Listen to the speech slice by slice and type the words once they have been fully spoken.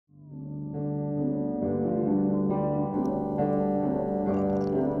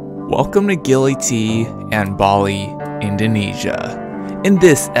Welcome to Gili T and Bali, Indonesia. In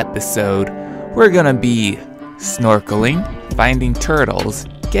this episode, we're gonna be snorkeling, finding turtles,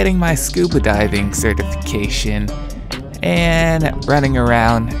 getting my scuba diving certification, and running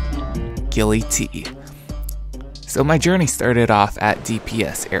around Gili T. So my journey started off at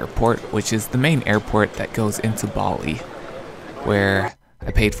DPS Airport, which is the main airport that goes into Bali, where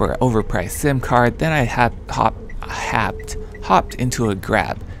I paid for an overpriced SIM card. Then I hopped into a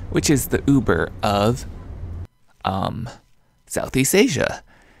Grab, which is the Uber of Southeast Asia.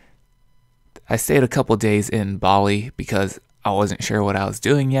 I stayed a couple days in Bali because I wasn't sure what I was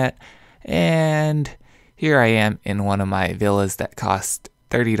doing yet, and here I am in one of my villas that cost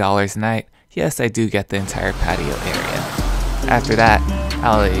 $30 a night. Yes, I do get the entire patio area. After that,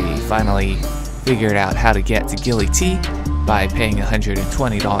 I finally figured out how to get to Gili T by paying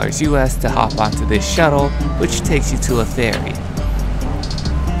 $120 US to hop onto this shuttle, which takes you to a ferry.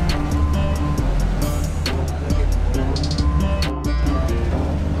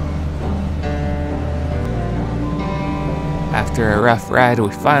 After a rough ride, we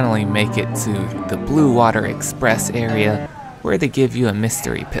finally make it to the Blue Water Express area, where they give you a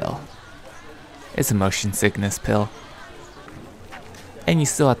mystery pill. It's a motion sickness pill. And you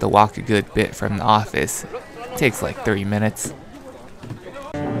still have to walk a good bit from the office. It takes like 3 minutes.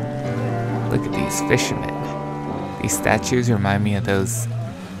 Look at these fishermen. These statues remind me of those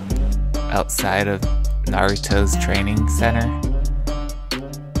outside of Naruto's training center.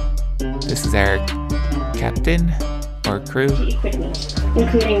 This is our captain or crew. Equipment,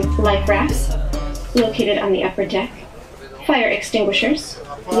 including life rafts, located on the upper deck, fire extinguishers,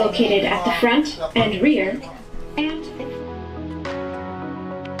 located at the front and rear, and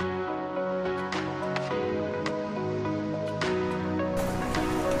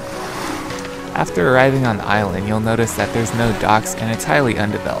After arriving on the island, you'll notice that there's no docks and it's highly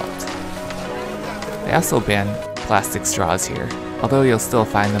undeveloped. They also ban plastic straws here, although you'll still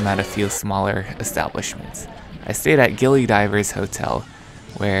find them at a few smaller establishments. I stayed at Gili Divers Hotel,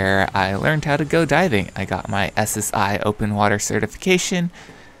 where I learned how to go diving. I got my SSI open water certification,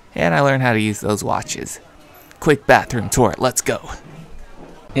 and I learned how to use those watches. Quick bathroom tour, let's go.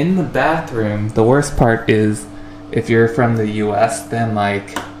 In the bathroom, the worst part is if you're from the US, then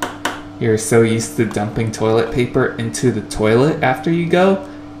you're so used to dumping toilet paper into the toilet after you go.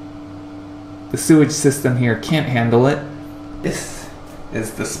 The sewage system here can't handle it. This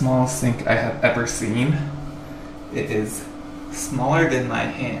is the smallest sink I have ever seen. It is smaller than my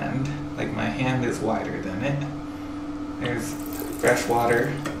hand. Like, my hand is wider than it. There's fresh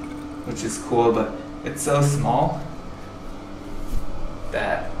water, which is cool, but it's so small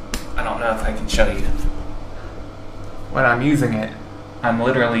that I don't know if I can show you. When I'm using it, I'm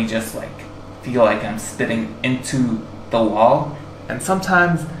literally just feel like I'm spitting into the wall, and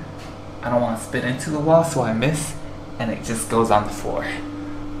sometimes I don't want to spit into the wall, so I miss, and it just goes on the floor.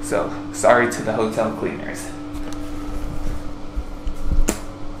 So, sorry to the hotel cleaners.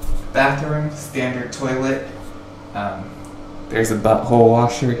 Bathroom, standard toilet. There's a butthole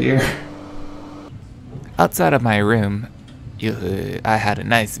washer here. Outside of my room, I had a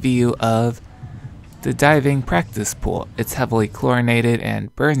nice view of the diving practice pool. It's heavily chlorinated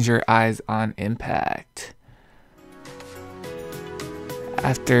and burns your eyes on impact.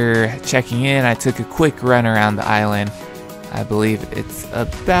 After checking in, I took a quick run around the island. I believe it's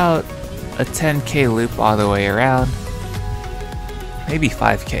about a 10K loop all the way around. Maybe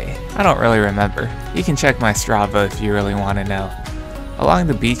 5K. I don't really remember. You can check my Strava if you really want to know. Along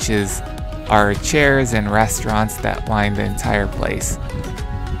the beaches are chairs and restaurants that line the entire place.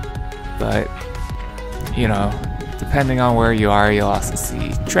 But, you know, depending on where you are, you'll also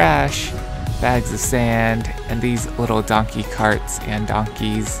see trash, bags of sand, and these little donkey carts and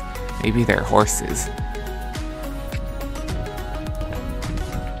donkeys. Maybe they're horses.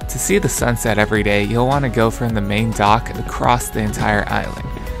 To see the sunset every day, you'll want to go from the main dock across the entire island,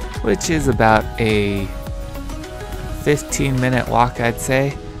 which is about a 15-minute walk, I'd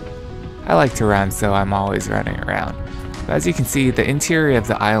say. I like to run, so I'm always running around. But as you can see, the interior of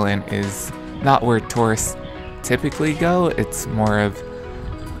the island is not where tourists typically go. It's more of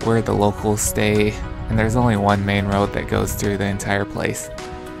where the locals stay, and there's only one main road that goes through the entire place.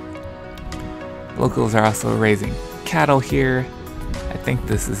 Locals are also raising cattle here. I think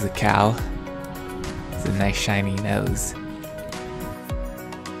this is a cow. It's a nice shiny nose.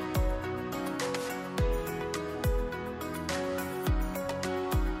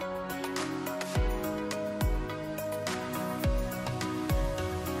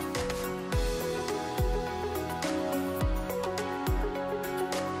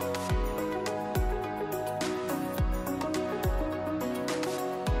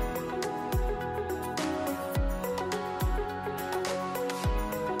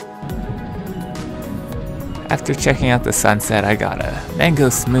 After checking out the sunset, I got a mango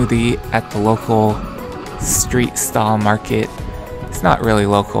smoothie at the local street stall market. It's not really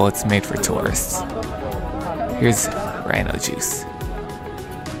local, it's made for tourists. Here's rhino juice.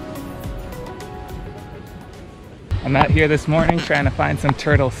 I'm out here this morning trying to find some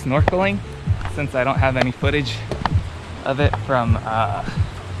turtle snorkeling since I don't have any footage of it from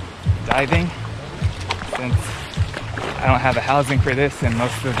diving, since I don't have a housing for this and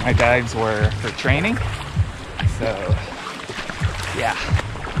most of my dives were for training. So yeah,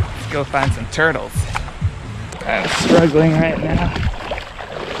 let's go find some turtles. I'm struggling right now.